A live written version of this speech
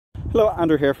Hello,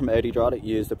 Andrew here from Audi Drogheda,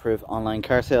 used approved online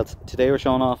car sales. Today we're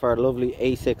showing off our lovely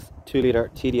A6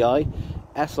 2-litre TDI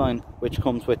S-Line, which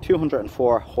comes with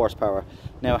 204 horsepower.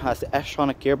 Now it has the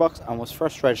S-tronic gearbox and was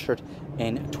first registered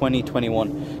in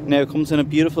 2021. Now it comes in a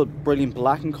beautiful, brilliant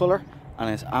black in colour and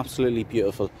it's absolutely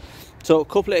beautiful. So a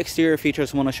couple of exterior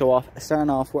features I want to show off, starting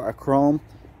off with our chrome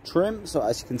trim. So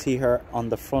as you can see here on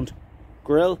the front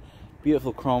grille,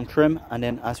 beautiful chrome trim, and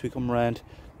then as we come around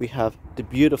we have the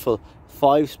beautiful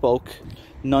 5-spoke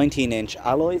 19-inch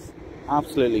alloys,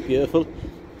 absolutely beautiful.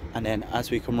 And then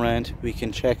as we come around we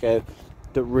can check out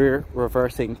the rear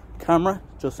reversing camera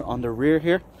just on the rear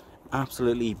here,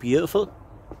 absolutely beautiful.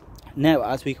 Now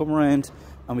as we come around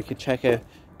and we can check out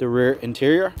the rear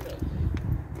interior.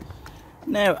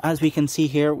 Now as we can see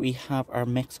here, we have our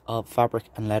mix of fabric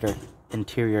and leather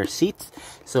interior seats.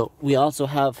 So we also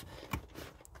have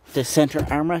the center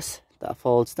armrest that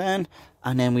folds down,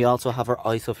 and then we also have our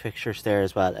ISO fixtures there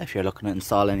as well if you're looking to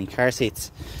install any car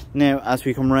seats. Now as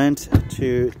we come around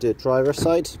to the driver's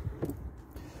side,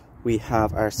 we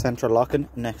have our central locking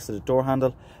next to the door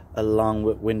handle, along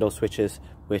with window switches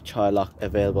with child lock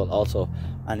available also.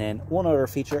 And then one other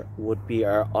feature would be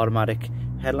our automatic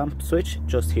headlamp switch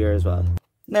just here as well.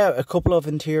 Now a couple of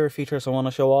interior features I want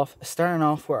to show off, starting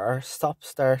off with our stop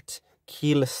start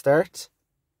keyless start.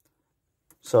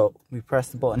 So we press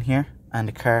the button here and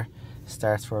the car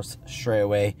starts for us straight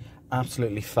away,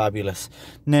 absolutely fabulous.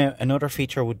 Now another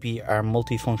feature would be our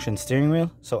multifunction steering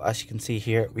wheel. So as you can see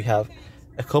here, we have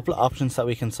a couple of options that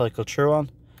we can cycle through on,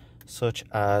 such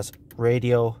as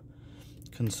radio,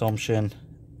 consumption,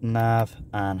 nav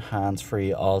and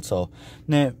hands-free also.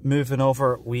 Now moving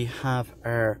over, we have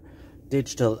our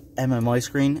digital MMI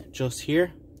screen just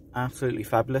here, absolutely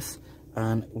fabulous,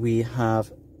 and we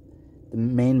have the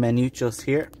main menu just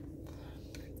here.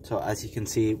 So as you can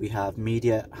see, we have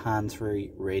media,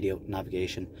 hands-free, radio,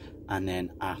 navigation, and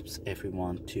then apps if we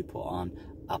want to put on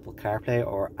Apple CarPlay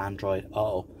or Android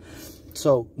Auto.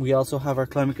 So we also have our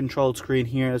climate control screen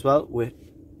here as well, with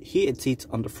heated seats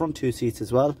on the front two seats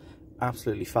as well,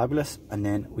 absolutely fabulous. And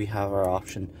then we have our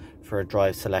option for a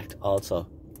drive select also,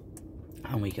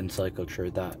 and we can cycle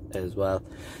through that as well.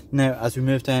 Now as we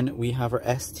move down, we have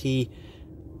our ST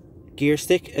gear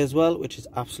stick as well, which is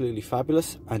absolutely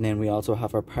fabulous. And then we also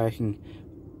have our parking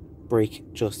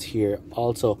brake just here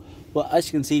also. But as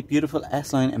you can see, beautiful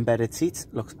S-Line embedded seats,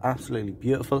 looks absolutely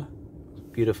beautiful.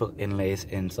 Beautiful inlays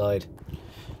inside.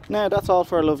 Now that's all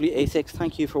for our lovely A6.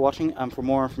 Thank you for watching, and for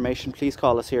more information please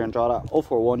call us here in Drogheda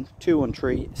 041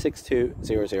 213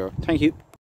 6200. Thank you.